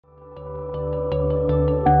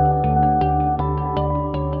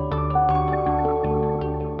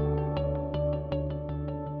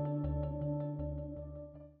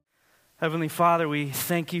Heavenly Father, we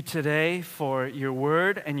thank you today for your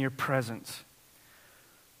word and your presence.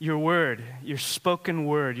 Your word, your spoken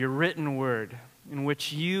word, your written word, in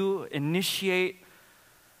which you initiate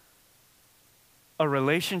a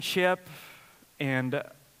relationship and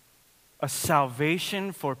a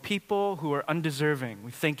salvation for people who are undeserving.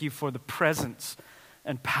 We thank you for the presence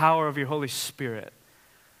and power of your Holy Spirit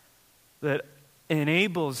that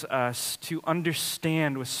enables us to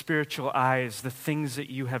understand with spiritual eyes the things that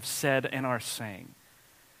you have said and are saying.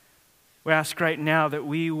 We ask right now that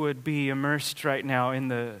we would be immersed right now in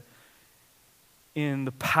the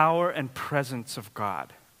power and presence of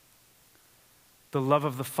God. The love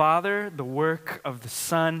of the Father, the work of the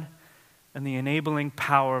Son, and the enabling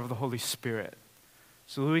power of the Holy Spirit.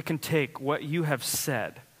 So that we can take what you have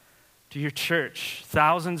said to your church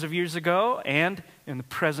thousands of years ago and in the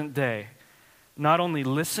present day. Not only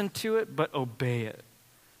listen to it, but obey it.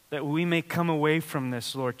 That we may come away from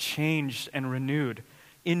this, Lord, changed and renewed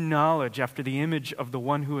in knowledge after the image of the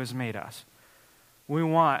one who has made us. We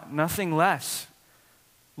want nothing less,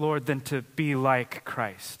 Lord, than to be like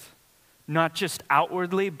Christ. Not just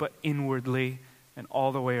outwardly, but inwardly and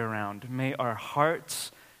all the way around. May our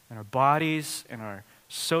hearts and our bodies and our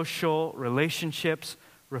social relationships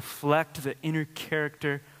reflect the inner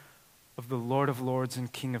character of the Lord of Lords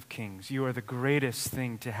and King of Kings. You are the greatest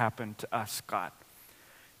thing to happen to us, God.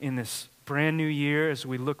 In this brand new year, as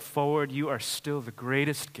we look forward, you are still the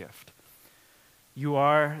greatest gift. You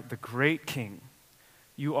are the great King.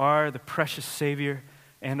 You are the precious Savior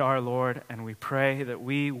and our Lord, and we pray that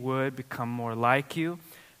we would become more like you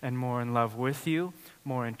and more in love with you,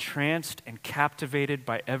 more entranced and captivated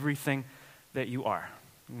by everything that you are.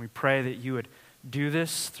 And we pray that you would do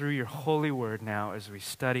this through your holy word now as we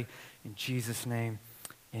study. In Jesus' name,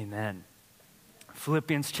 amen.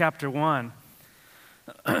 Philippians chapter 1,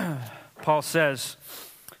 Paul says,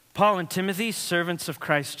 Paul and Timothy, servants of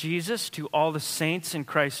Christ Jesus, to all the saints in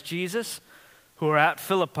Christ Jesus who are at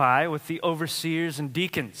Philippi with the overseers and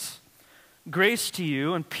deacons. Grace to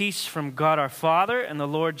you and peace from God our Father and the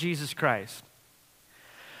Lord Jesus Christ.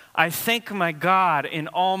 I thank my God in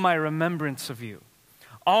all my remembrance of you,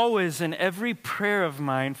 always in every prayer of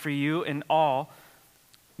mine for you in all,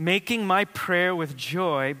 making my prayer with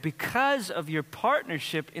joy because of your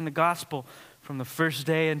partnership in the gospel from the first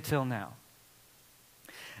day until now.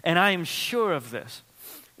 And I am sure of this,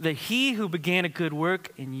 that he who began a good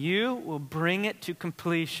work in you will bring it to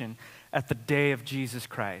completion at the day of Jesus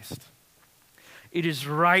Christ. It is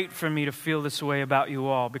right for me to feel this way about you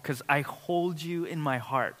all because I hold you in my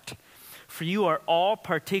heart. For you are all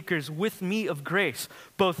partakers with me of grace,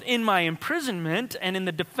 both in my imprisonment and in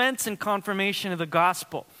the defense and confirmation of the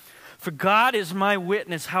gospel. For God is my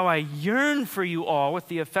witness how I yearn for you all with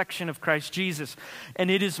the affection of Christ Jesus. And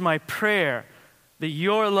it is my prayer that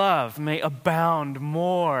your love may abound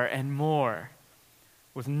more and more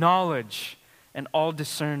with knowledge and all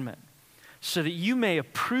discernment, so that you may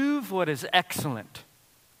approve what is excellent,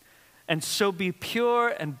 and so be pure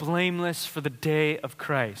and blameless for the day of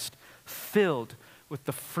Christ, filled with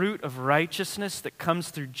the fruit of righteousness that comes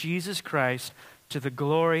through Jesus Christ to the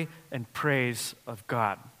glory and praise of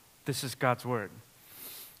God. This is God's word.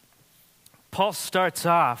 Paul starts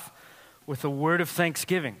off with a word of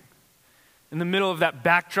thanksgiving. In the middle of that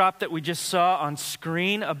backdrop that we just saw on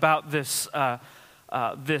screen about this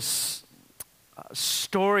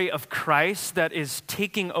story of Christ that is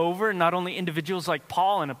taking over not only individuals like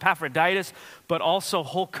Paul and Epaphroditus, but also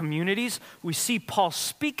whole communities. We see Paul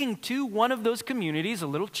speaking to one of those communities, a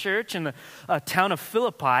little church in the town of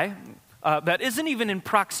Philippi, that isn't even in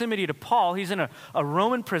proximity to Paul. He's in a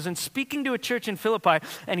Roman prison speaking to a church in Philippi,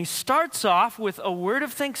 and he starts off with a word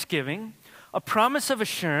of thanksgiving, a promise of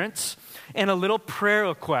assurance, and a little prayer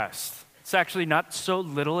request. It's actually not so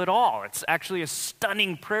little at all. It's actually a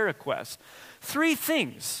stunning prayer request. Three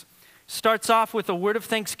things. Starts off with a word of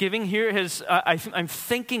thanksgiving. Here I'm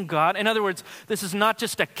thanking God. In other words, this is not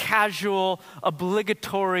just a casual,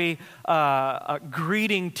 obligatory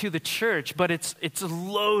greeting to the church, but it's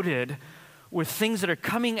loaded with things that are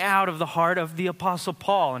coming out of the heart of the Apostle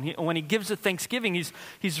Paul. And when he gives a thanksgiving,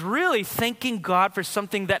 he's really thanking God for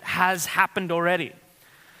something that has happened already.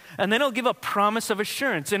 And then he'll give a promise of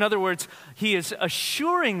assurance. In other words, he is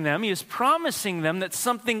assuring them, he is promising them that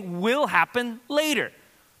something will happen later.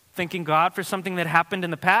 Thanking God for something that happened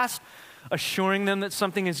in the past, assuring them that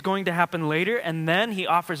something is going to happen later, and then he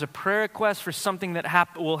offers a prayer request for something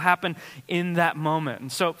that will happen in that moment.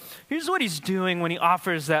 And so here's what he's doing when he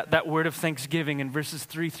offers that word of thanksgiving in verses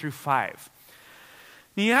 3 through 5.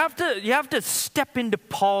 You have to step into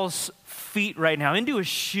Paul's feet right now, into his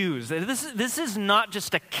shoes. This is not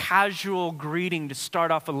just a casual greeting to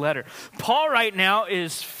start off a letter. Paul right now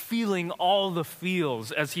is feeling all the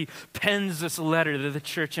feels as he pens this letter to the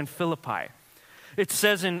church in Philippi. It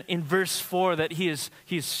says in verse 4 that he is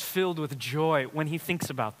filled with joy when he thinks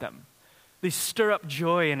about them. They stir up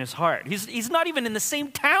joy in his heart. He's not even in the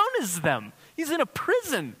same town as them. He's in a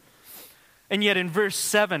prison. And yet in verse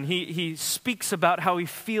 7, he speaks about how he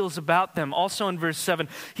feels about them. Also in verse 7,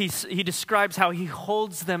 he describes how he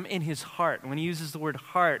holds them in his heart. When he uses the word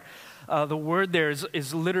heart, the word there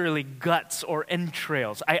is literally guts or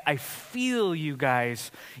entrails. I feel you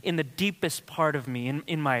guys in the deepest part of me,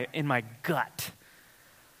 in my gut.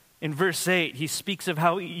 In verse 8, he speaks of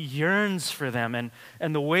how he yearns for them.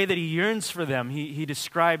 And the way that he yearns for them, he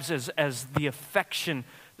describes as the affection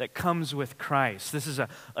that comes with Christ. This is a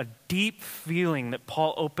deep feeling that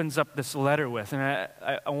Paul opens up this letter with. And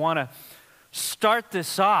I want to start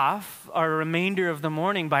this off, our remainder of the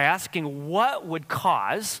morning, by asking what would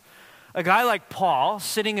cause a guy like Paul,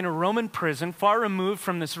 sitting in a Roman prison, far removed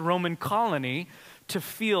from this Roman colony, to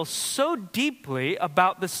feel so deeply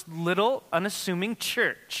about this little, unassuming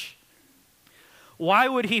church. Why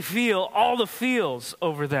would he feel all the feels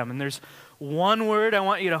over them? And there's one word I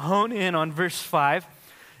want you to hone in on, verse 5.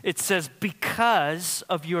 It says, because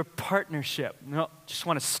of your partnership. No, just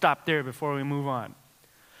want to stop there before we move on.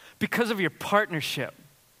 Because of your partnership.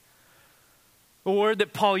 The word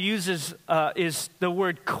that Paul uses is the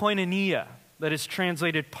word koinonia, that is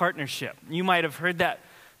translated partnership. You might have heard that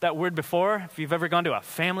word before. If you've ever gone to a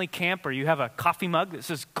family camp or you have a coffee mug that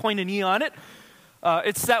says koinonia on it,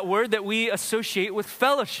 it's that word that we associate with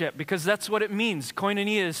fellowship, because that's what it means.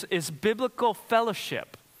 Koinonia is biblical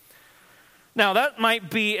fellowship. Now, that might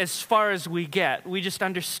be as far as we get. We just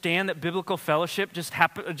understand that biblical fellowship just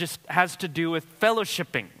has to do with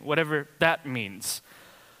fellowshipping, whatever that means.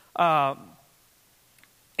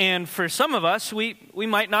 And for some of us, we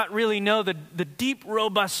might not really know the deep,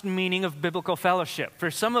 robust meaning of biblical fellowship.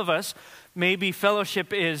 For some of us, maybe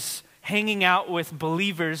fellowship is hanging out with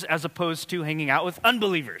believers as opposed to hanging out with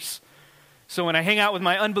unbelievers. So when I hang out with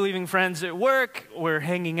my unbelieving friends at work, we're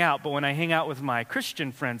hanging out. But when I hang out with my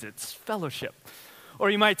Christian friends, it's fellowship. Or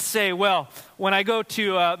you might say, well, when I go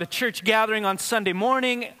to the church gathering on Sunday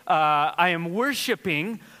morning, I am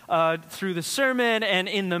worshiping through the sermon and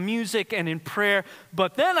in the music and in prayer.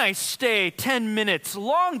 But then I stay 10 minutes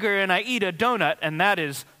longer and I eat a donut, and that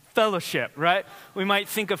is fellowship, right? We might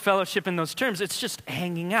think of fellowship in those terms. It's just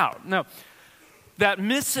hanging out. No. That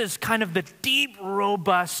misses kind of the deep,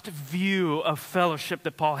 robust view of fellowship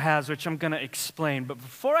that Paul has, which I'm going to explain. But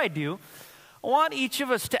before I do, I want each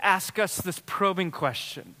of us to ask us this probing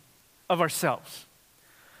question of ourselves.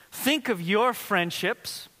 Think of your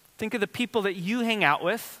friendships. Think of the people that you hang out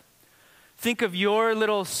with. Think of your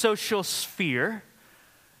little social sphere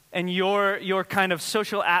and your kind of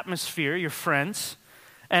social atmosphere, your friends.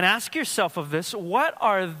 And ask yourself of this, what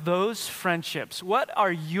are those friendships? What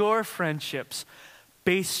are your friendships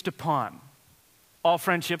based upon? All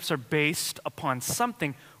friendships are based upon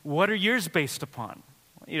something. What are yours based upon?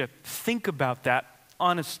 I want you to think about that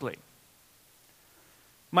honestly.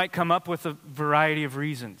 Might come up with a variety of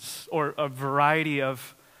reasons, or a variety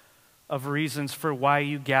of reasons for why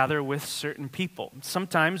you gather with certain people.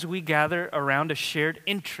 Sometimes we gather around a shared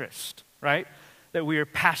interest, right, that we are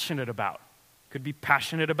passionate about. Could be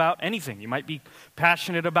passionate about anything. You might be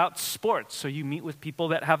passionate about sports, so you meet with people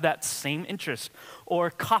that have that same interest. Or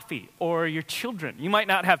coffee, or your children. You might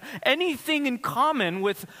not have anything in common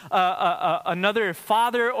with another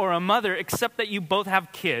father or a mother, except that you both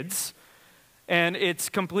have kids, and it's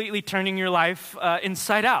completely turning your life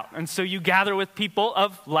inside out. And so you gather with people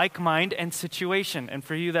of like mind and situation, and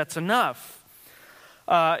for you that's enough.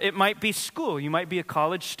 It might be school. You might be a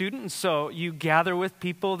college student, and so you gather with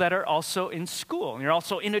people that are also in school. And you're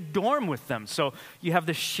also in a dorm with them, so you have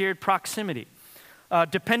this shared proximity.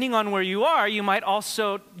 Depending on where you are, you might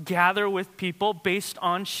also gather with people based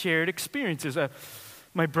on shared experiences.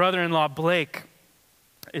 My brother-in-law, Blake,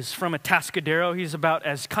 is from Atascadero. He's about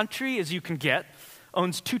as country as you can get,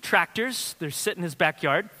 owns 2 tractors. They're sitting in his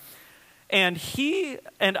backyard. And he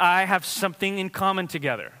and I have something in common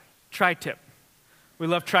together, tri-tip. We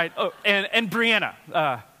love tri-tip. Oh, and Brianna,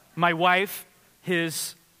 my wife,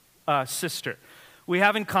 his sister. We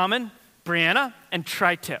have in common Brianna and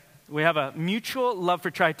tri-tip. We have a mutual love for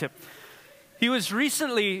tri-tip. He was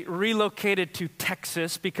recently relocated to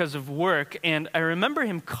Texas because of work, and I remember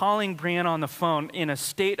him calling Brianna on the phone in a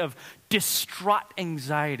state of distraught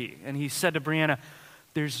anxiety. And he said to Brianna,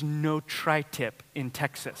 "There's no tri-tip in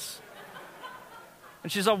Texas."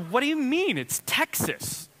 And she's like, what do you mean? It's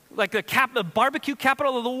Texas. Like the barbecue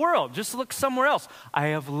capital of the world. Just look somewhere else. I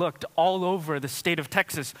have looked all over the state of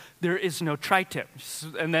Texas. There is no tri-tip.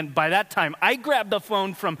 And then by that time, I grabbed the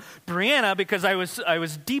phone from Brianna because I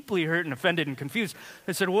was deeply hurt and offended and confused.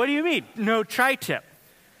 I said, what do you mean? No tri-tip.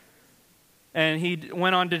 And he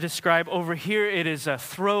went on to describe, over here it is a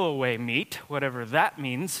throwaway meat, whatever that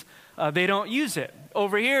means. They don't use it.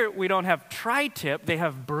 Over here, we don't have tri-tip, they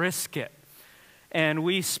have brisket. And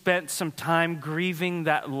we spent some time grieving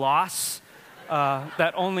that loss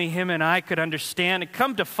that only him and I could understand. And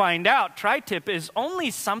come to find out, tri-tip is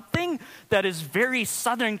only something that is very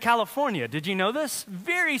Southern California. Did you know this?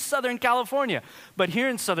 Very Southern California. But here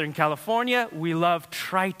in Southern California, we love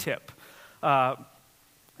tri-tip.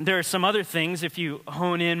 There are some other things, if you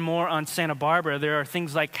hone in more on Santa Barbara, there are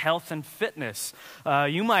things like health and fitness.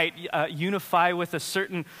 You might unify with a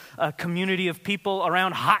certain community of people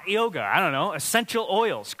around hot yoga, I don't know, essential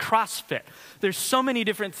oils, CrossFit. There's so many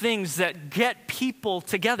different things that get people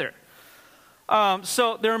together.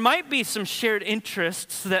 So there might be some shared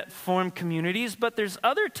interests that form communities, but there's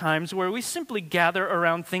other times where we simply gather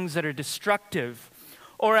around things that are destructive,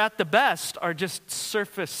 or at the best are just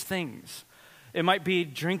surface things. It might be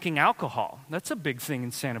drinking alcohol. That's a big thing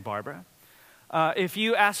in Santa Barbara. If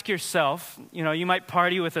you ask yourself, you might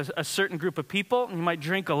party with a certain group of people, and you might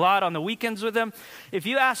drink a lot on the weekends with them. If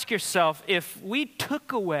you ask yourself, if we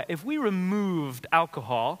removed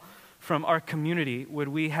alcohol from our community, would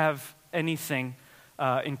we have anything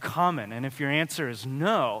in common? And if your answer is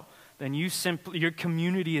no, then your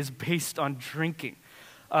community is based on drinking.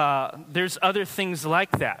 There's other things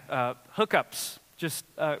like that. Hookups, just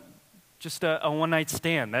a one-night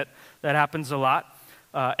stand. That happens a lot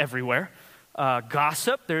everywhere.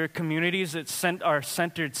 Gossip, there are communities that are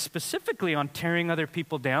centered specifically on tearing other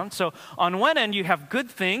people down. So on one end, you have good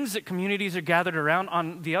things that communities are gathered around.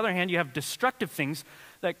 On the other hand, you have destructive things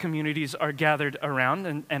that communities are gathered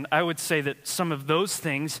around. And I would say that some of those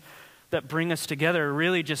things that bring us together are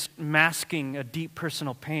really just masking a deep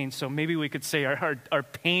personal pain. So maybe we could say our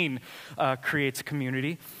pain creates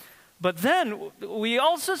community. But then we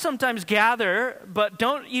also sometimes gather, but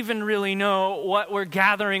don't even really know what we're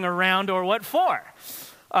gathering around or what for.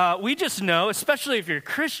 We just know, especially if you're a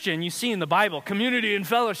Christian, you see in the Bible, community and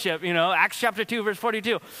fellowship, Acts chapter 2, verse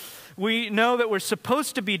 42. We know that we're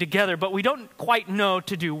supposed to be together, but we don't quite know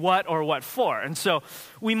to do what or what for. And so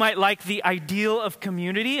we might like the ideal of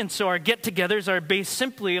community, and so our get-togethers are based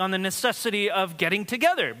simply on the necessity of getting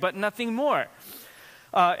together, but nothing more.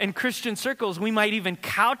 In Christian circles, we might even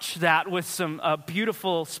couch that with some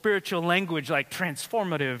beautiful spiritual language like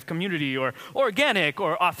transformative, community, or organic,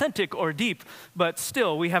 or authentic, or deep. But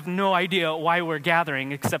still, we have no idea why we're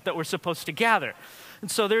gathering except that we're supposed to gather.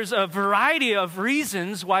 And so there's a variety of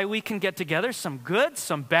reasons why we can get together, some good,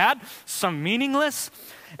 some bad, some meaningless,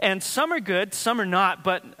 and some are good, some are not.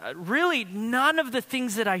 But really, none of the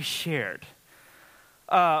things that I shared,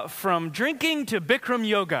 from drinking to Bikram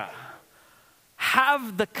yoga,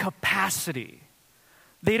 have the capacity.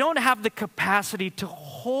 They don't have the capacity to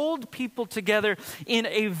hold people together in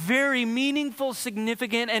a very meaningful,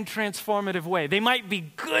 significant, and transformative way. They might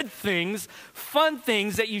be good things, fun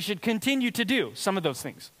things that you should continue to do. Some of those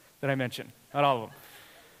things that I mentioned, not all of them.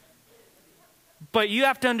 But you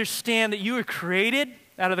have to understand that you were created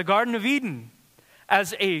out of the Garden of Eden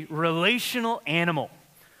as a relational animal,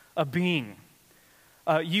 a being.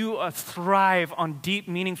 You thrive on deep,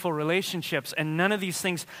 meaningful relationships, and none of these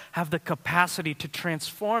things have the capacity to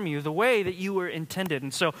transform you the way that you were intended.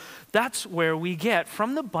 And so that's where we get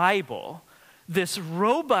from the Bible this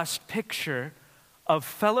robust picture of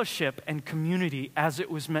fellowship and community as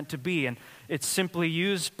it was meant to be. And it's simply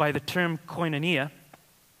used by the term koinonia.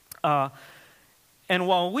 And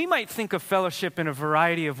while we might think of fellowship in a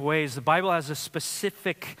variety of ways, the Bible has a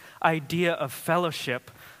specific idea of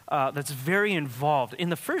fellowship that's very involved. In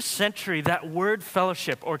the first century, that word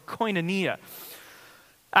fellowship, or koinonia,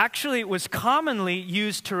 actually was commonly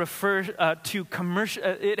used to refer to commercial,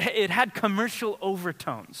 it had commercial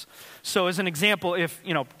overtones. So as an example, if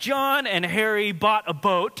John and Harry bought a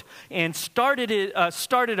boat and started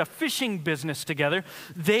a fishing business together,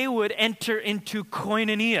 they would enter into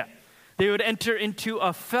koinonia. They would enter into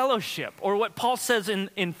a fellowship, or what Paul says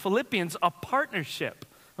in Philippians, a partnership,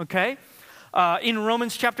 okay? In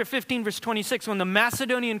Romans chapter 15, verse 26, when the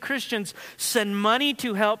Macedonian Christians send money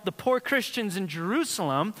to help the poor Christians in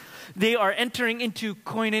Jerusalem, they are entering into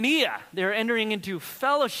koinonia. They're entering into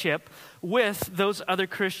fellowship with those other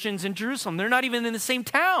Christians in Jerusalem. They're not even in the same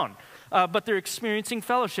town, but they're experiencing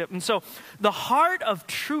fellowship. And so the heart of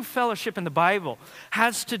true fellowship in the Bible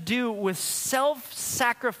has to do with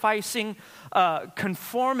self-sacrificing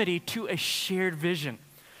conformity to a shared vision.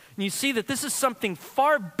 And you see that this is something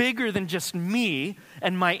far bigger than just me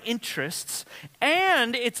and my interests,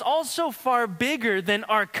 and it's also far bigger than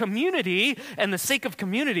our community and the sake of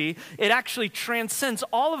community. It actually transcends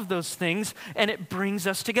all of those things, and it brings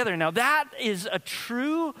us together. Now, that is a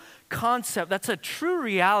true concept. That's a true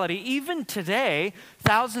reality, even today,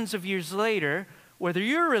 thousands of years later, whether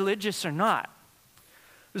you're religious or not.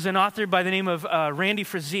 There's an author by the name of Randy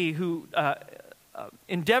Frazee who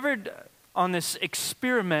endeavored on this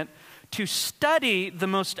experiment to study the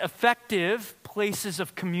most effective places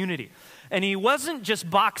of community. And he wasn't just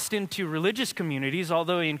boxed into religious communities,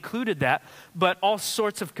 although he included that, but all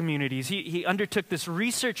sorts of communities. He undertook this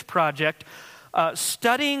research project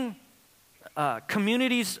studying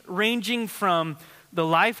communities ranging from the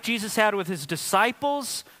life Jesus had with his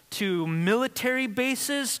disciples to military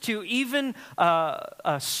bases to even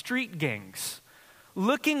street gangs.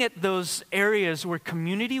 Looking at those areas where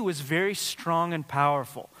community was very strong and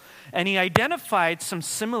powerful. And he identified some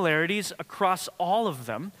similarities across all of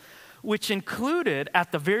them, which included,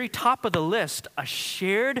 at the very top of the list, a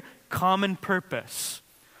shared common purpose.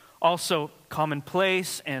 Also, common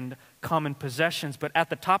place and common possessions. But at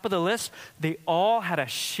the top of the list, they all had a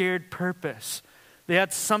shared purpose. They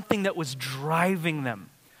had something that was driving them.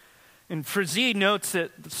 And Frazee notes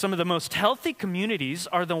that some of the most healthy communities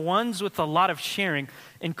are the ones with a lot of sharing,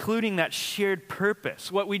 including that shared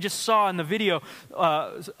purpose. What we just saw in the video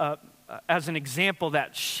as an example,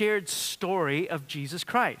 that shared story of Jesus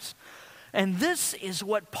Christ. And this is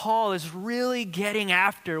what Paul is really getting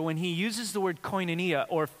after when he uses the word koinonia,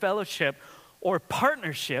 or fellowship, or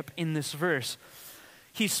partnership in this verse.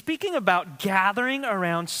 He's speaking about gathering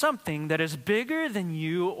around something that is bigger than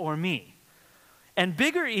you or me. And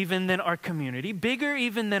bigger even than our community, bigger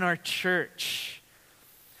even than our church.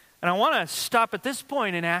 And I want to stop at this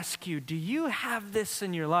point and ask you, do you have this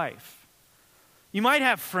in your life? You might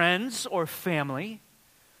have friends or family.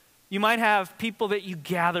 You might have people that you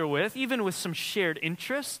gather with, even with some shared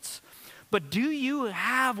interests. But do you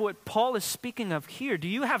have what Paul is speaking of here? Do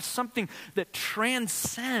you have something that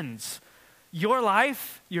transcends your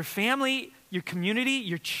life, your family, your community,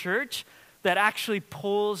 your church, that actually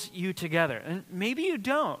pulls you together? And maybe you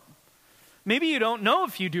don't. Maybe you don't know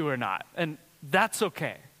if you do or not, and that's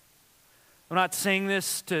okay. I'm not saying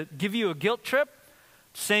this to give you a guilt trip.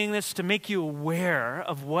 I'm saying this to make you aware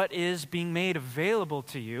of what is being made available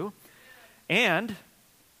to you. And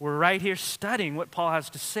we're right here studying what Paul has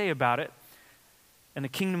to say about it. And the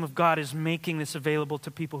kingdom of God is making this available to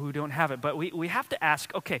people who don't have it. But we have to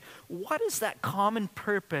ask, okay, what is that common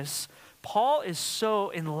purpose Paul is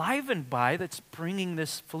so enlivened by that's bringing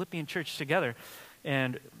this Philippian church together?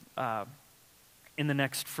 And in the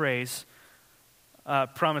next phrase,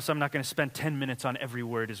 promise I'm not going to spend 10 minutes on every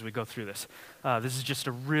word as we go through this. This is just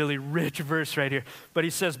a really rich verse right here. But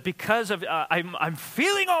he says, because of, I'm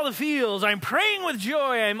feeling all the feels, I'm praying with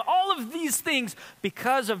joy, I'm all of these things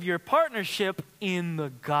because of your partnership in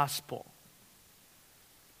the gospel.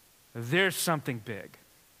 There's something big.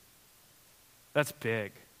 That's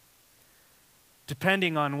big.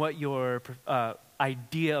 Depending on what your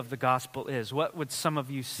idea of the gospel is, what would some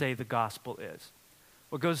of you say the gospel is?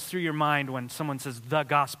 What goes through your mind when someone says the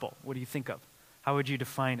gospel? What do you think of? How would you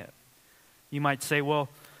define it? You might say, well,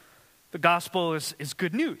 the gospel is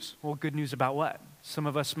good news. Well, good news about what? Some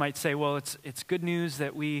of us might say, well, it's good news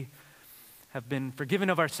that we have been forgiven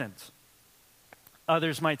of our sins.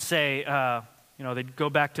 Others might say, they'd go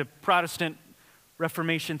back to Protestant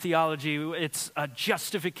Reformation theology. It's a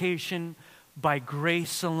justification by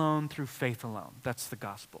grace alone through faith alone. That's the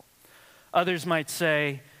gospel. Others might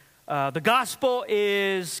say, the gospel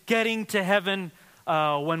is getting to heaven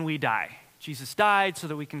when we die. Jesus died so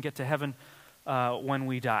that we can get to heaven when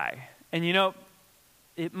we die. And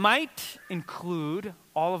it might include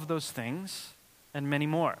all of those things and many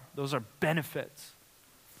more. Those are benefits.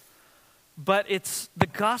 But the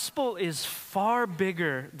gospel is far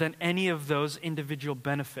bigger than any of those individual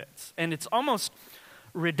benefits. And it's almost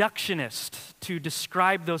reductionist to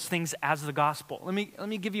describe those things as the gospel. Let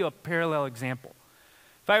me give you a parallel example.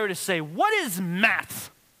 If I were to say, what is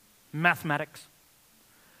mathematics?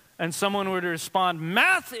 And someone were to respond,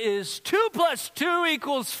 math is 2 + 2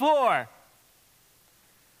 = 4.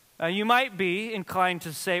 You might be inclined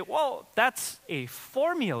to say, well, that's a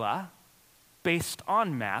formula based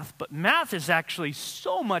on math, but math is actually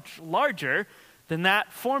so much larger than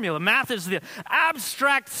that formula. Math is the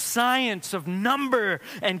abstract science of number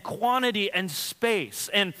and quantity and space.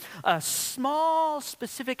 And a small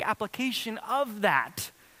specific application of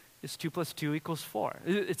that is 2 + 2 = 4.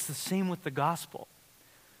 It's the same with the gospel.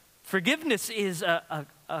 Forgiveness is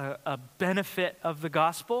a benefit of the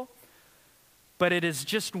gospel, but it is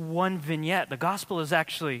just one vignette. The gospel is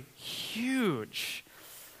actually huge.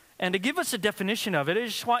 And to give us a definition of it, I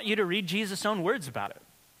just want you to read Jesus' own words about it.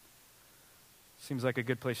 Seems like a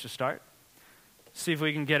good place to start. See if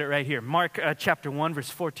we can get it right here. Mark chapter 1, verse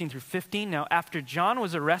 14 through 15. Now, after John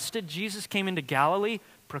was arrested, Jesus came into Galilee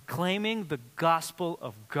proclaiming the gospel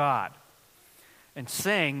of God and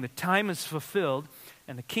saying, the time is fulfilled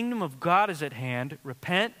and the kingdom of God is at hand.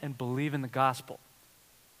 Repent and believe in the gospel.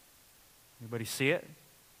 Anybody see it?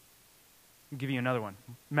 I'll give you another one.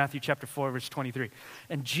 Matthew chapter 4, verse 23.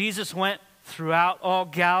 And Jesus went throughout all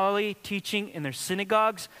Galilee, teaching in their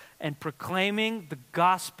synagogues and proclaiming the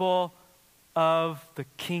gospel of the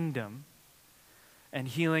kingdom and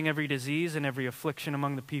healing every disease and every affliction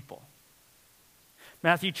among the people.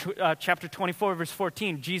 Matthew chapter 24, verse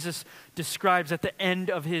 14, Jesus describes at the end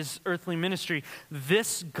of his earthly ministry,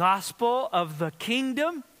 this gospel of the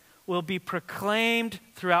kingdom will be proclaimed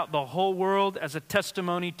throughout the whole world as a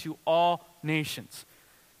testimony to all nations.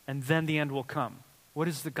 And then the end will come. What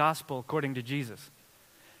is the gospel according to Jesus?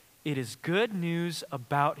 It is good news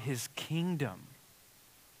about his kingdom.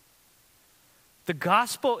 The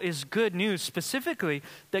gospel is good news, specifically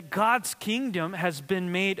that God's kingdom has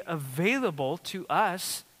been made available to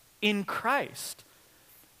us in Christ.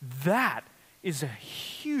 That is a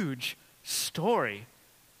huge story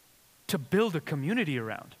to build a community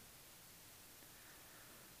around.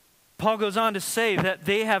 Paul goes on to say that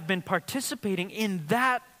they have been participating in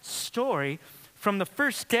that story from the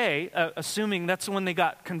first day, assuming that's when they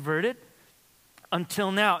got converted,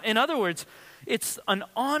 until now. In other words, it's an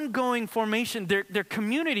ongoing formation. Their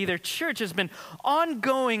community, their church has been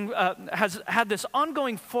ongoing, has had this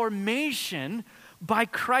ongoing formation by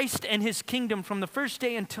Christ and his kingdom from the first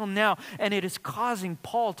day until now. And it is causing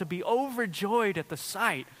Paul to be overjoyed at the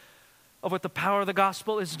sight of what the power of the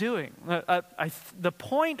gospel is doing. The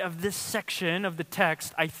point of this section of the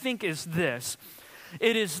text, I think, is this.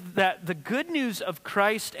 It is that the good news of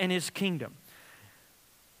Christ and his kingdom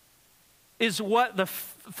is what the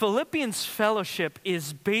Philippians fellowship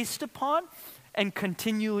is based upon and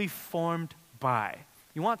continually formed by.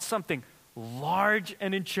 You want something large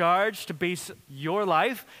and in charge to base your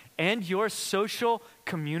life and your social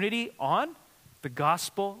community on? The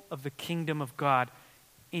gospel of the kingdom of God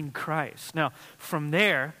in Christ. Now, from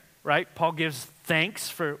there, right, Paul gives thanks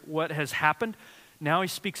for what has happened. Now he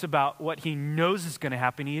speaks about what he knows is going to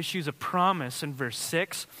happen. He issues a promise in verse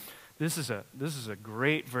 6. This is a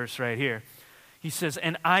great verse right here. He says,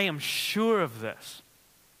 and I am sure of this,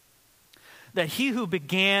 that he who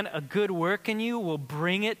began a good work in you will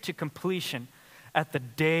bring it to completion at the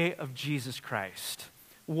day of Jesus Christ.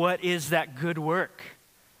 What is that good work?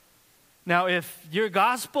 Now, if your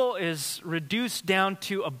gospel is reduced down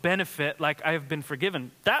to a benefit, like I have been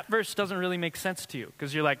forgiven, that verse doesn't really make sense to you,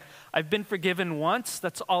 because you're like, I've been forgiven once,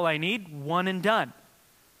 that's all I need, one and done.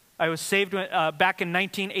 I was saved back in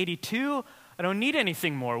 1982, I don't need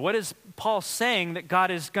anything more. What is Paul saying? That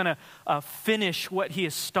God is going to finish what he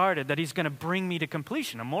has started, that he's going to bring me to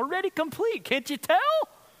completion. I'm already complete, can't you tell?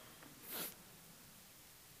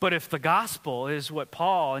 But if the gospel is what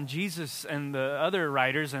Paul and Jesus and the other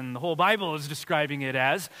writers and the whole Bible is describing it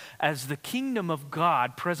as the kingdom of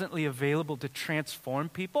God presently available to transform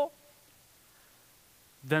people,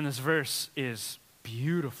 then this verse is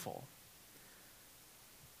beautiful.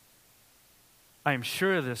 I am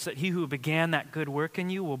sure of this, that he who began that good work in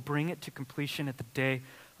you will bring it to completion at the day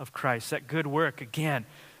of Christ. That good work, again,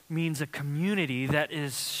 means a community that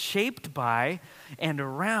is shaped by and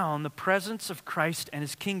around the presence of Christ and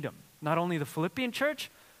his kingdom. Not only the Philippian church,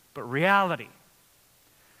 but reality.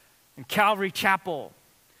 And Calvary Chapel,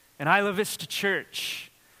 and Isla Vista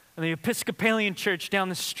Church, and the Episcopalian church down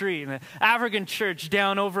the street, and the African church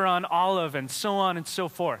down over on Olive, and so on and so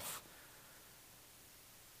forth.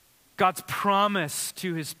 God's promise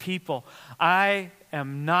to his people, I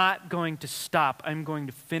am not going to stop. I'm going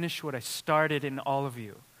to finish what I started in all of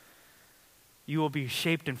you. You will be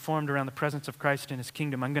shaped and formed around the presence of Christ and his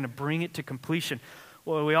kingdom. I'm going to bring it to completion.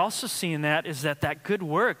 What we also see in that is that good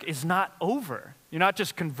work is not over. You're not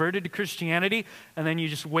just converted to Christianity and then you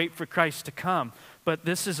just wait for Christ to come. But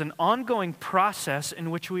this is an ongoing process in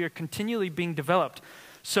which we are continually being developed.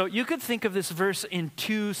 So you could think of this verse in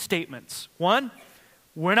two statements. One,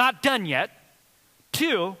 we're not done yet.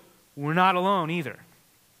 Two, we're not alone either.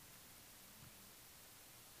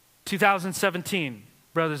 2017,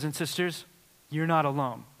 brothers and sisters, you're not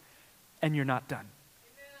alone and you're not done.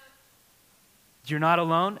 Amen. You're not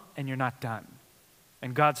alone and you're not done.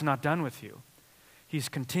 And God's not done with you. He's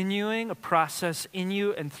continuing a process in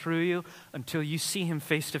you and through you until you see him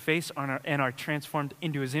face to face and are transformed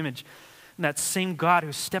into his image. And that same God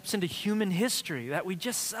who steps into human history that we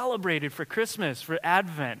just celebrated for Christmas, for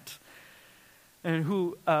Advent, and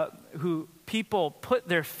who people put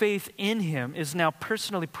their faith in him, is now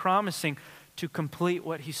personally promising to complete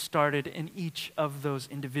what he started in each of those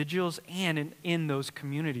individuals and in those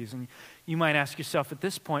communities. And you might ask yourself at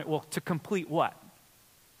this point, well, to complete what?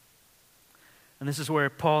 And this is where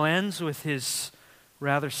Paul ends with his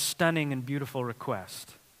rather stunning and beautiful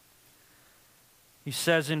request. He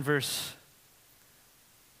says in verse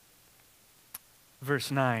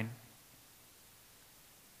 9,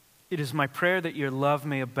 "It is my prayer that your love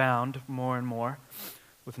may abound more and more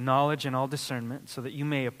with knowledge and all discernment, so that you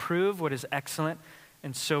may approve what is excellent,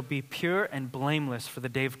 and so be pure and blameless for the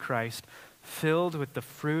day of Christ, filled with the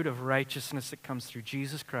fruit of righteousness that comes through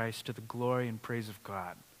Jesus Christ to the glory and praise of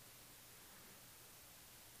God."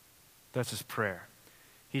 That's his prayer.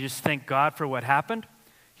 He just thanked God for what happened.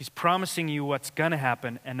 He's promising you what's going to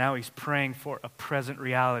happen, and now he's praying for a present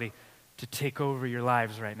reality to take over your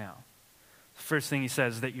lives right now. The first thing he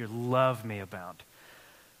says is that your love may abound.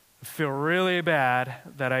 I feel really bad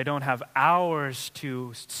that I don't have hours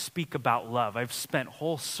to speak about love. I've spent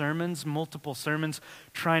whole sermons, multiple sermons,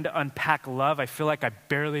 trying to unpack love. I feel like I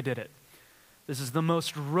barely did it. This is the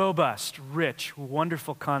most robust, rich,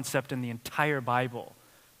 wonderful concept in the entire Bible.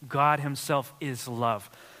 God himself is love.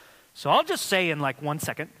 So I'll just say in like 1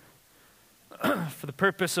 second, for the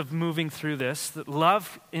purpose of moving through this, that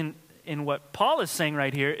love in what Paul is saying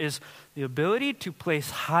right here is the ability to place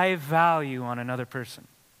high value on another person,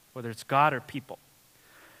 whether it's God or people.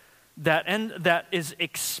 That is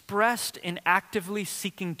expressed in actively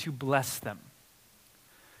seeking to bless them.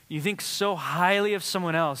 You think so highly of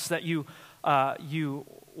someone else that you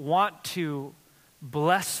want to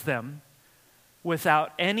bless them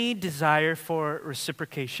without any desire for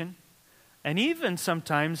reciprocation, and even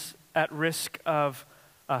sometimes at risk of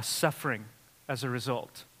suffering as a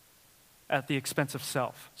result, at the expense of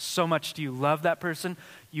self. So much do you love that person,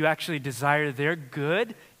 you actually desire their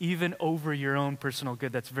good even over your own personal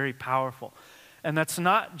good. That's very powerful. And that's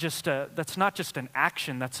not just an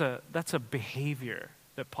action, that's a behavior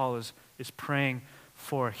that Paul is praying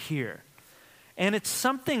for here. And it's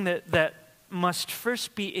something that must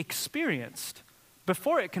first be experienced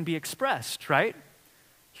before it can be expressed, right?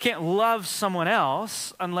 You can't love someone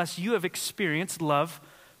else unless you have experienced love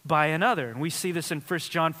by another. And we see this in 1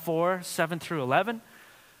 John 4, 7 through 11.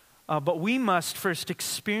 But we must first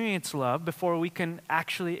experience love before we can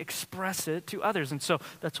actually express it to others. And so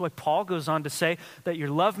that's why Paul goes on to say that your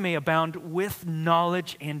love may abound with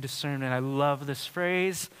knowledge and discernment. I love this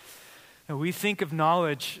phrase. And we think of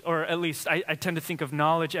knowledge, or at least I tend to think of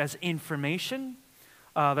knowledge as information.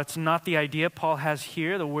 That's not the idea Paul has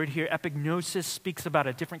here. The word here, epignosis, speaks about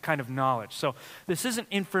a different kind of knowledge. So this isn't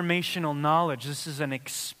informational knowledge. This is an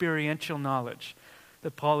experiential knowledge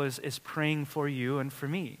that Paul is praying for you and for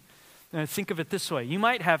me. Now, think of it this way. You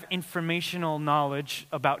might have informational knowledge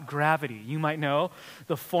about gravity. You might know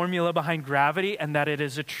the formula behind gravity and that it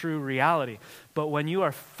is a true reality. But when you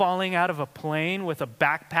are falling out of a plane with a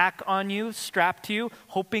backpack on you, strapped to you,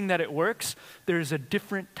 hoping that it works, there's a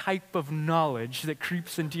different type of knowledge that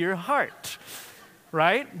creeps into your heart,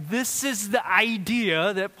 right? This is the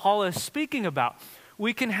idea that Paul is speaking about.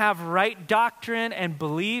 We can have right doctrine and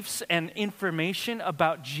beliefs and information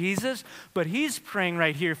about Jesus, but he's praying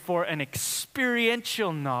right here for an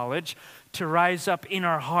experiential knowledge to rise up in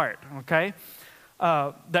our heart, okay?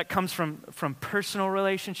 That comes from personal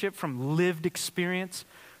relationship, from lived experience.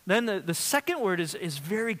 Then the second word is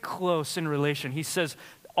very close in relation. He says,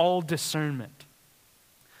 all discernment.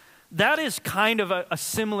 That is kind of a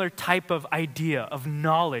similar type of idea of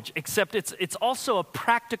knowledge, except it's also a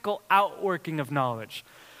practical outworking of knowledge.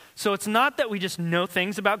 So it's not that we just know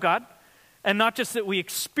things about God, and not just that we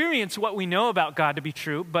experience what we know about God to be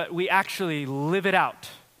true, but we actually live it out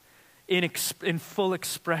in full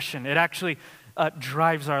expression. It actually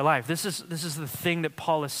drives our life. This is the thing that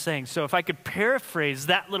Paul is saying. So if I could paraphrase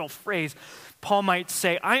that little phrase, Paul might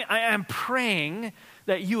say, I am praying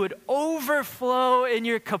that you would overflow in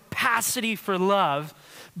your capacity for love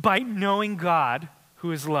by knowing God,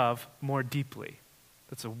 who is love, more deeply.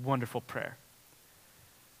 That's a wonderful prayer.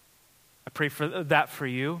 I pray for that for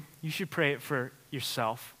you. You should pray it for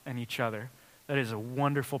yourself and each other. That is a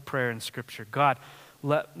wonderful prayer in Scripture. God,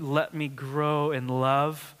 let me grow in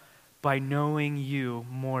love by knowing you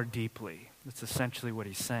more deeply. That's essentially what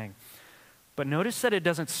he's saying. But notice that it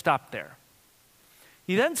doesn't stop there.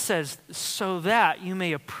 He then says, so that you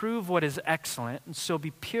may approve what is excellent, and so be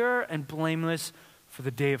pure and blameless for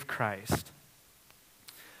the day of Christ.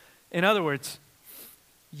 In other words,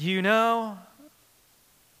 you know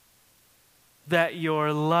that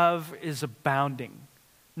your love is abounding,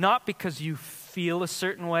 not because you feel a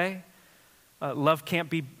certain way. Love can't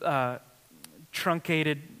be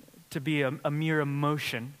truncated to be a mere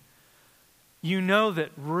emotion. You know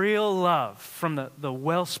that real love from the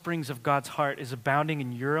well springs of God's heart is abounding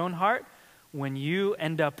in your own heart when you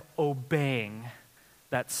end up obeying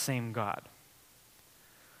that same God.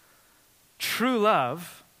 True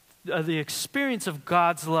love, the experience of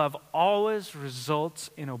God's love, always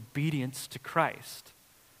results in obedience to Christ.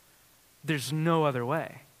 There's no other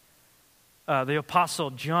way. The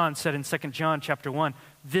Apostle John said in 2 John chapter 1,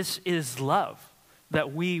 this is love,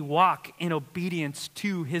 that we walk in obedience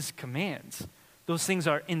to his commands. Those things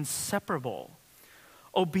are inseparable.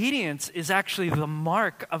 Obedience is actually the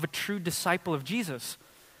mark of a true disciple of Jesus.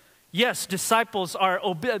 Yes, disciples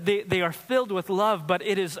they are filled with love, but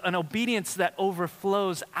it is an obedience that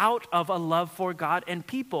overflows out of a love for God and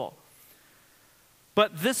people.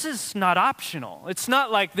 But this is not optional. It's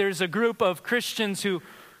not like there's a group of Christians who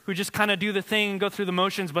just kind of do the thing and go through the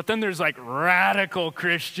motions, but then there's like radical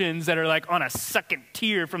Christians that are like on a second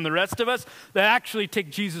tier from the rest of us that actually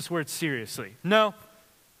take Jesus' words seriously. No,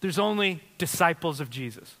 there's only disciples of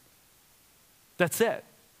Jesus. That's it.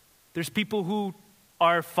 There's people who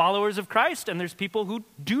are followers of Christ, and there's people who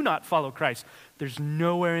do not follow Christ. There's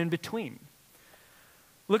nowhere in between.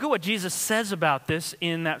 Look at what Jesus says about this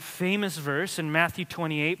in that famous verse in Matthew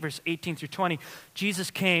 28, verse 18 through 20.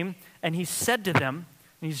 Jesus came and he said to them,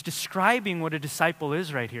 and he's describing what a disciple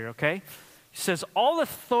is right here, okay? He says, all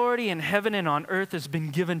authority in heaven and on earth has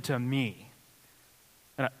been given to me.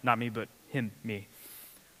 Not me, but him, me.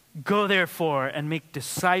 Go therefore and make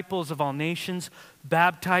disciples of all nations,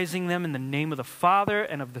 baptizing them in the name of the Father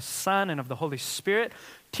and of the Son and of the Holy Spirit,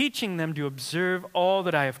 teaching them to observe all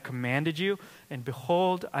that I have commanded you. And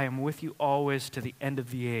behold, I am with you always to the end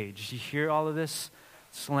of the age. You hear all of this?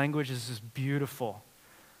 This language is just beautiful.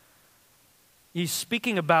 He's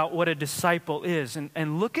speaking about what a disciple is.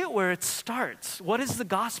 And look at where it starts. What is the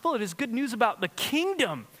gospel? It is good news about the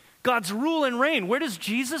kingdom, God's rule and reign. Where does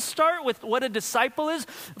Jesus start with what a disciple is?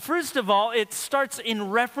 First of all, it starts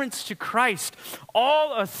in reference to Christ.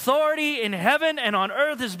 All authority in heaven and on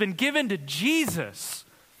earth has been given to Jesus.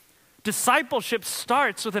 Discipleship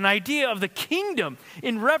starts with an idea of the kingdom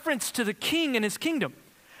in reference to the king and his kingdom.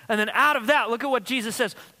 And then out of that, look at what Jesus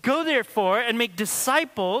says. Go therefore and make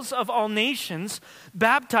disciples of all nations,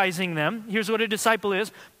 baptizing them. Here's what a disciple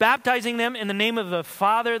is. Baptizing them in the name of the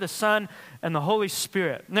Father, the Son, and the Holy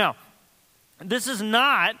Spirit. Now, this is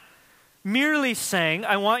not merely saying,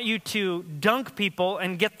 I want you to dunk people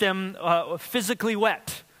and get them physically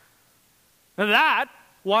wet. Now that,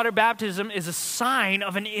 water baptism, is a sign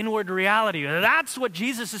of an inward reality. That's what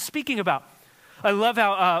Jesus is speaking about. I love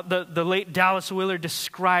how the late Dallas Willard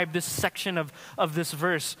described this section of this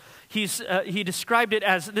verse. He described it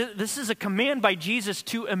as, this is a command by Jesus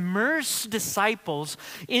to immerse disciples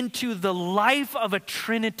into the life of a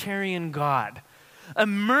Trinitarian God.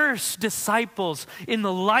 Immerse disciples in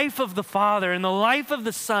the life of the Father, in the life of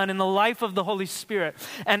the Son, in the life of the Holy Spirit.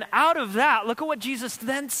 And out of that, look at what Jesus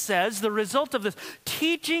then says, the result of this,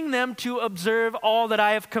 teaching them to observe all that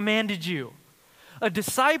I have commanded you. A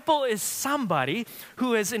disciple is somebody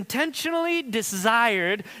who has intentionally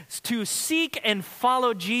desired to seek and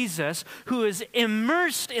follow Jesus, who is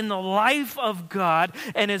immersed in the life of God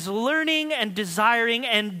and is learning and desiring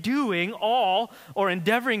and doing all, or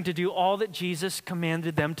endeavoring to do all that Jesus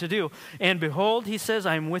commanded them to do. And behold, he says,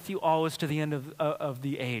 I am with you always to the end of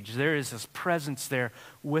the age. There is this presence there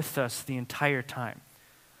with us the entire time.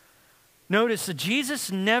 Notice that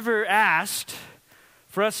Jesus never asked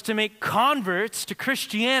for us to make converts to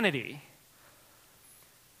Christianity.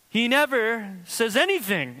 He never says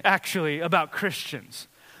anything, actually, about Christians.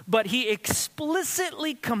 But he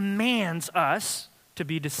explicitly commands us to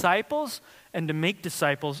be disciples and to make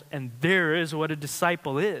disciples, and there is what a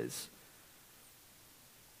disciple is.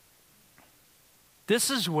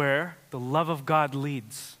 This is where the love of God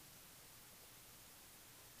leads.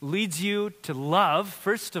 Leads you to love,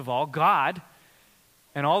 first of all, God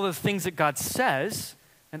and all the things that God says.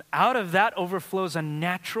 And out of that overflows a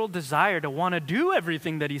natural desire to want to do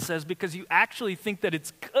everything that he says because you actually think that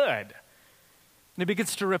it's good. And it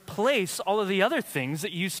begins to replace all of the other things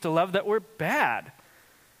that you used to love that were bad.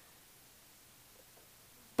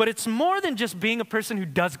 But it's more than just being a person who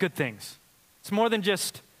does good things. It's more than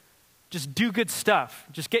just do good stuff.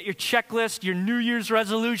 Just get your checklist, your New Year's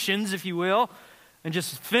resolutions, if you will, and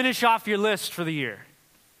just finish off your list for the year.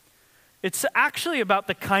 It's actually about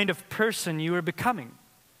the kind of person you are becoming.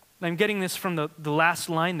 I'm getting this from the last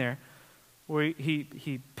line there. where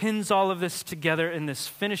he pins all of this together in this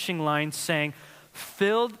finishing line saying,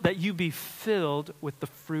 that you be filled with the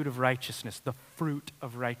fruit of righteousness, the fruit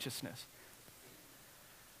of righteousness.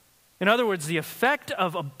 In other words, the effect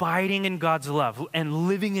of abiding in God's love and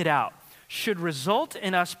living it out should result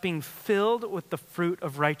in us being filled with the fruit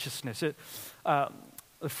of righteousness.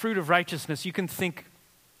 The fruit of righteousness, you can think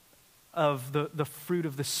of the fruit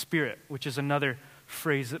of the Spirit, which is another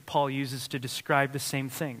phrase that Paul uses to describe the same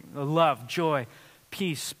thing. The love, joy,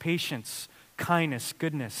 peace, patience, kindness,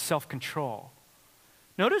 goodness, self-control.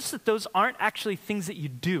 Notice that those aren't actually things that you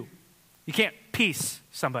do. You can't peace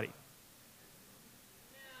somebody.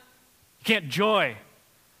 You can't joy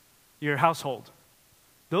your household.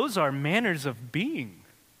 Those are manners of being.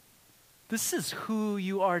 This is who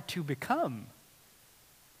you are to become.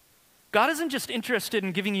 God isn't just interested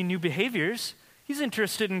in giving you new behaviors. He's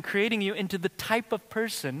interested in creating you into the type of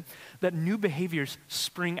person that new behaviors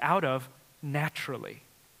spring out of naturally.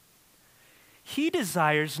 He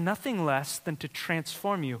desires nothing less than to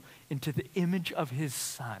transform you into the image of his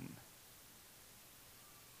Son.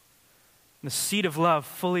 The seed of love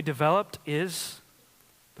fully developed is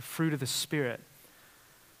the fruit of the Spirit.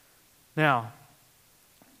 Now,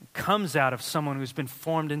 it comes out of someone who's been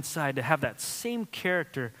formed inside to have that same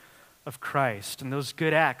character of Christ. And those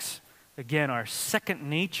good acts, again, are second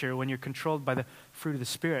nature when you're controlled by the fruit of the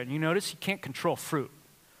Spirit. And you notice you can't control fruit.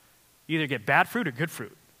 You either get bad fruit or good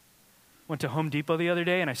fruit. Went to Home Depot the other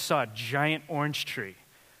day and I saw a giant orange tree.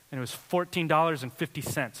 And it was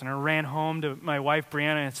 $14.50. And I ran home to my wife,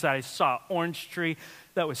 Brianna, and said, I saw an orange tree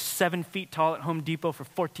that was 7 feet tall at Home Depot for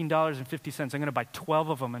 $14.50. I'm going to buy 12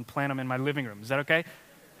 of them and plant them in my living room. Is that okay?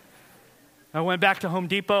 I went back to Home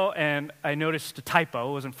Depot and I noticed a typo.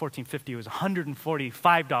 It wasn't $14.50, it was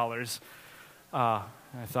 $145. I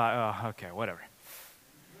thought, oh, okay, whatever.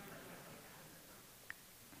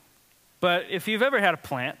 But if you've ever had a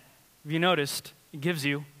plant, have you noticed it gives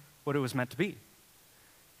you what it was meant to be? You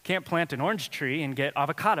can't plant an orange tree and get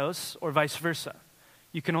avocados or vice versa.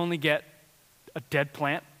 You can only get a dead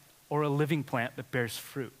plant or a living plant that bears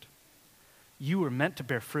fruit. You were meant to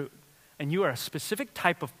bear fruit. And you are a specific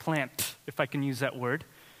type of plant, if I can use that word,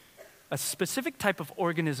 a specific type of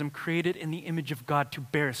organism created in the image of God to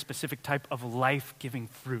bear a specific type of life-giving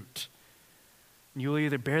fruit. And you will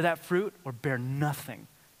either bear that fruit or bear nothing.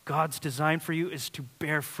 God's design for you is to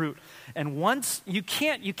bear fruit. And once, you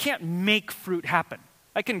can't make fruit happen.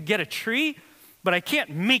 I can get a tree, but I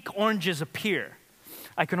can't make oranges appear.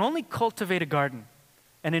 I can only cultivate a garden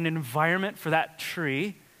and an environment for that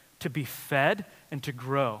tree to be fed and to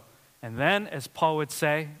grow. And then, as Paul would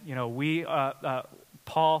say,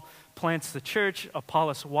 Paul plants the church,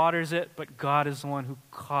 Apollos waters it, but God is the one who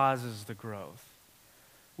causes the growth.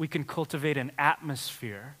 We can cultivate an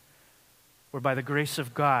atmosphere where by the grace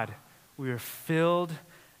of God, we are filled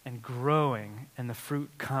and growing, and the fruit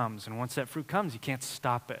comes. And once that fruit comes, you can't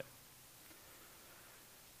stop it.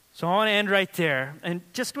 So I want to end right there, and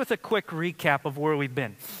just with a quick recap of where we've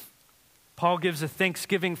been. Paul gives a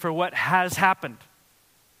thanksgiving for what has happened.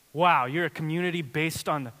 Wow, you're a community based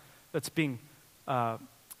on that's being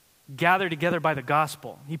gathered together by the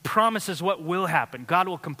gospel. He promises what will happen. God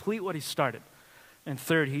will complete what he started. And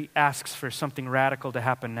third, he asks for something radical to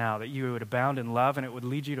happen now, that you would abound in love and it would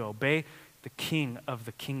lead you to obey the King of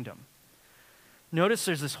the kingdom. Notice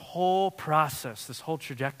there's this whole process, this whole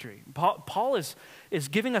trajectory. Paul is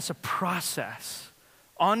giving us a process,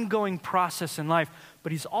 ongoing process in life,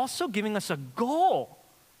 but he's also giving us a goal.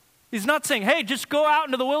 He's not saying, hey, just go out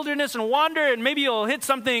into the wilderness and wander and maybe you'll hit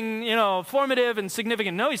something, formative and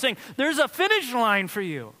significant. No, he's saying there's a finish line for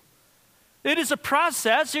you. It is a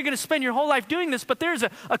process. You're going to spend your whole life doing this, but there's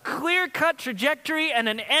a clear-cut trajectory and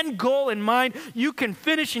an end goal in mind. You can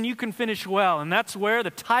finish and you can finish well. And that's where the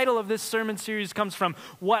title of this sermon series comes from,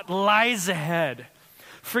 What Lies Ahead.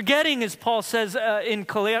 Forgetting, as Paul says in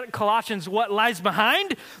Colossians, what lies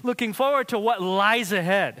behind, looking forward to what lies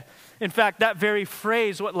ahead. In fact, that very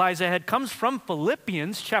phrase, what lies ahead, comes from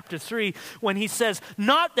Philippians chapter 3 when he says,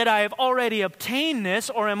 not that I have already obtained this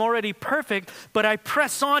or am already perfect, but I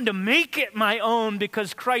press on to make it my own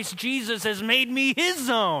because Christ Jesus has made me his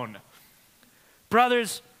own.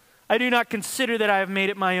 Brothers, I do not consider that I have made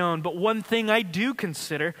it my own, but one thing I do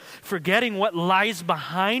consider, forgetting what lies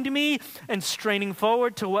behind me and straining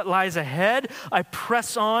forward to what lies ahead, I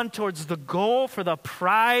press on towards the goal for the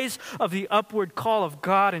prize of the upward call of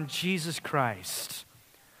God in Jesus Christ.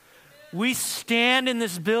 We stand in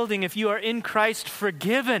this building, if you are in Christ,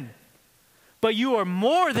 forgiven. But you are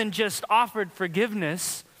more than just offered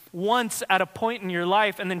forgiveness. once at a point in your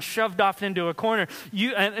life and then shoved off into a corner,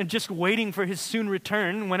 and just waiting for his soon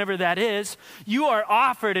return, whenever that is, you are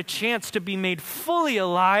offered a chance to be made fully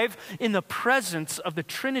alive in the presence of the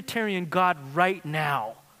Trinitarian God right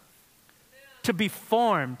now, to be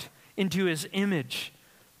formed into his image.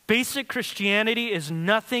 Basic Christianity is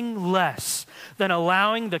nothing less than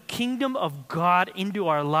allowing the kingdom of God into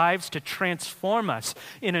our lives to transform us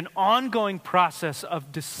in an ongoing process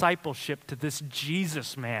of discipleship to this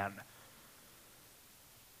Jesus man.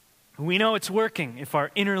 We know it's working if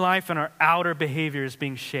our inner life and our outer behavior is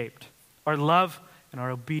being shaped, our love and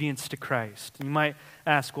our obedience to Christ. You might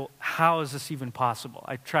ask, well, how is this even possible?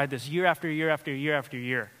 I've tried this year after year after year after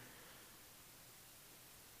year.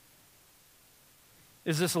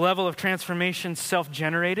 Is this level of transformation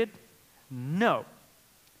self-generated? No.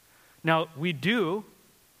 Now, we do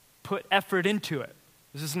put effort into it.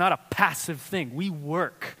 This is not a passive thing. We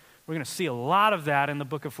work. We're going to see a lot of that in the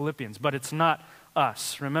book of Philippians, but it's not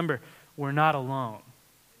us. Remember, we're not alone.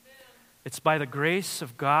 It's by the grace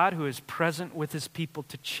of God who is present with his people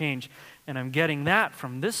to change. And I'm getting that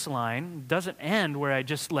from this line. It doesn't end where I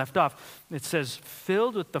just left off. It says,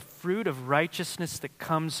 filled with the fruit of righteousness that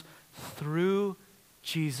comes through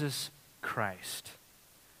Jesus Christ.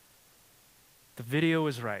 The video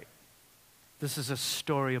is right. This is a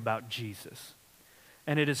story about Jesus.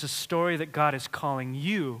 And it is a story that God is calling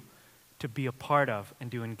you to be a part of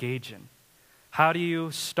and to engage in. How do you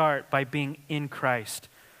start? By being in Christ.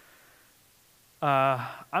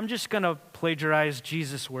 I'm just going to plagiarize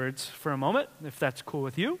Jesus' words for a moment, if that's cool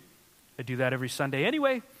with you. I do that every Sunday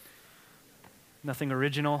anyway. Nothing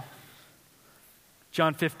original.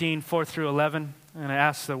 John 15, 4 through 11. And I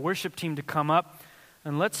ask the worship team to come up.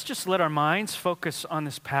 And let's just let our minds focus on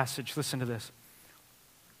this passage. Listen to this.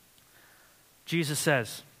 Jesus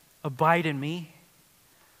says, abide in me,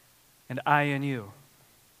 and I in you.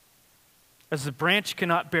 As the branch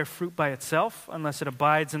cannot bear fruit by itself unless it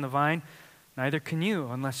abides in the vine, neither can you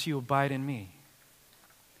unless you abide in me.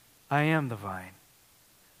 I am the vine.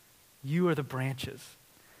 You are the branches.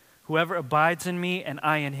 Whoever abides in me and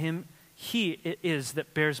I in him, he it is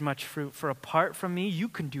that bears much fruit. For apart from me, you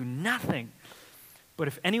can do nothing. But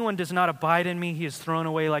if anyone does not abide in me, he is thrown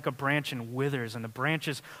away like a branch and withers, and the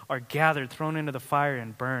branches are gathered, thrown into the fire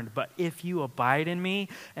and burned. But if you abide in me,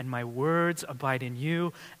 and my words abide in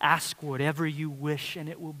you, ask whatever you wish, and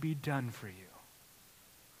it will be done for you.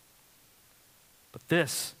 But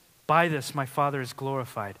by this my Father is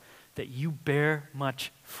glorified, that you bear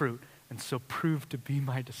much fruit, and so prove to be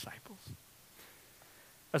my disciples.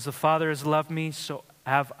 As the Father has loved me, so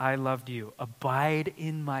have I loved you. Abide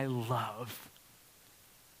in my love.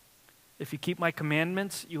 If you keep my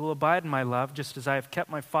commandments, you will abide in my love, just as I have kept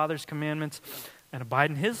my Father's commandments and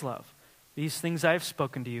abide in his love. These things I have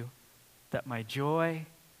spoken to you, that my joy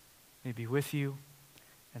may be with you,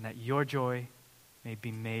 and that your joy may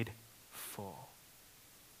be made full.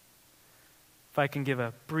 If I can give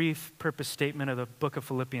a brief purpose statement of the book of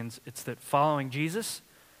Philippians, it's that following Jesus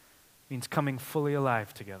means coming fully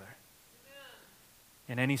alive together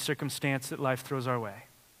in any circumstance that life throws our way.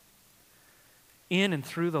 In and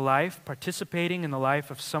through the life, participating in the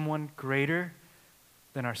life of someone greater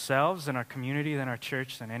than ourselves, than our community, than our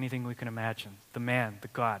church, than anything we can imagine. The man, the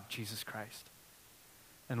God, Jesus Christ.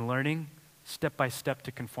 And learning step by step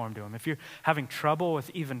to conform to him. If you're having trouble with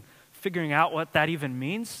even figuring out what that even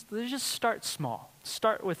means, just start small.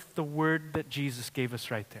 Start with the word that Jesus gave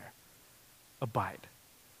us right there. Abide.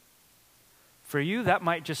 For you, that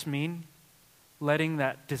might just mean letting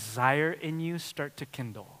that desire in you start to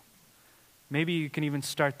kindle. Maybe you can even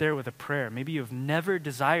start there with a prayer. Maybe you've never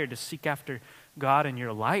desired to seek after God in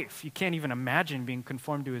your life. You can't even imagine being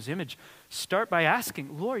conformed to his image. Start by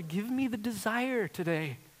asking, Lord, give me the desire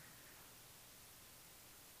today.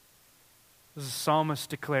 As the psalmist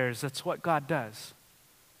declares, that's what God does.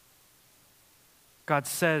 God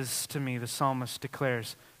says to me, the psalmist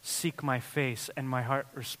declares, seek my face, and my heart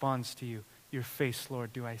responds to you. Your face,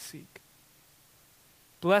 Lord, do I seek.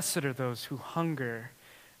 Blessed are those who hunger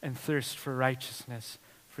and thirst for righteousness,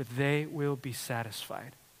 for they will be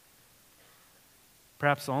satisfied.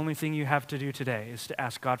 Perhaps the only thing you have to do today is to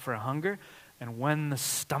ask God for a hunger, and when the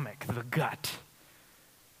stomach, the gut,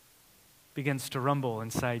 begins to rumble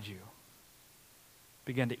inside you,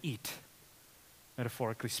 begin to eat,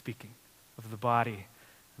 metaphorically speaking, of the body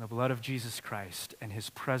and the blood of Jesus Christ and his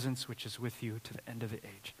presence which is with you to the end of the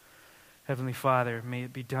age. Heavenly Father, may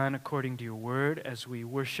it be done according to your word as we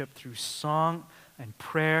worship through song and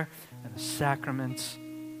prayer and the sacraments.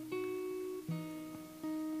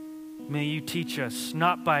 May you teach us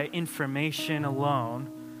not by information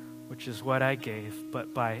alone, which is what I gave,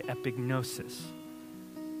 but by epignosis,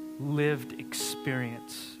 lived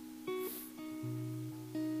experience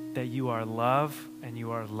that you are love and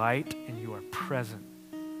you are light and you are present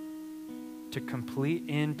to complete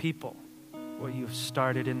in people what you have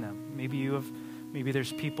started in them. Maybe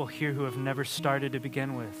there's people here who have never started to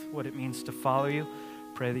begin with what it means to follow you.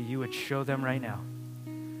 Pray that you would show them right now.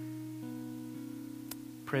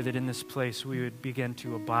 Pray that in this place we would begin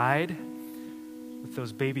to abide with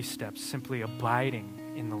those baby steps, simply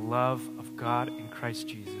abiding in the love of God in Christ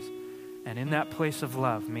Jesus. And in that place of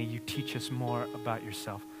love, may you teach us more about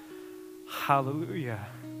yourself. Hallelujah.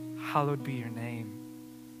 Hallowed be your name.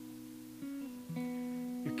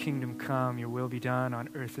 Your kingdom come, your will be done on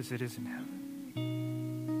earth as it is in heaven.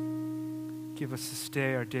 Give us this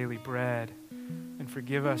day our daily bread, and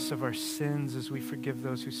forgive us of our sins as we forgive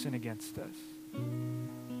those who sin against us.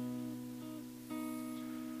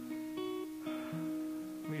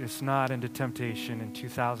 Lead us not into temptation in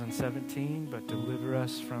 2017, but deliver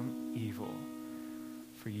us from evil.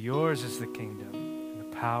 For yours is the kingdom, and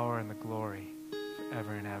the power, and the glory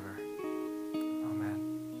forever and ever.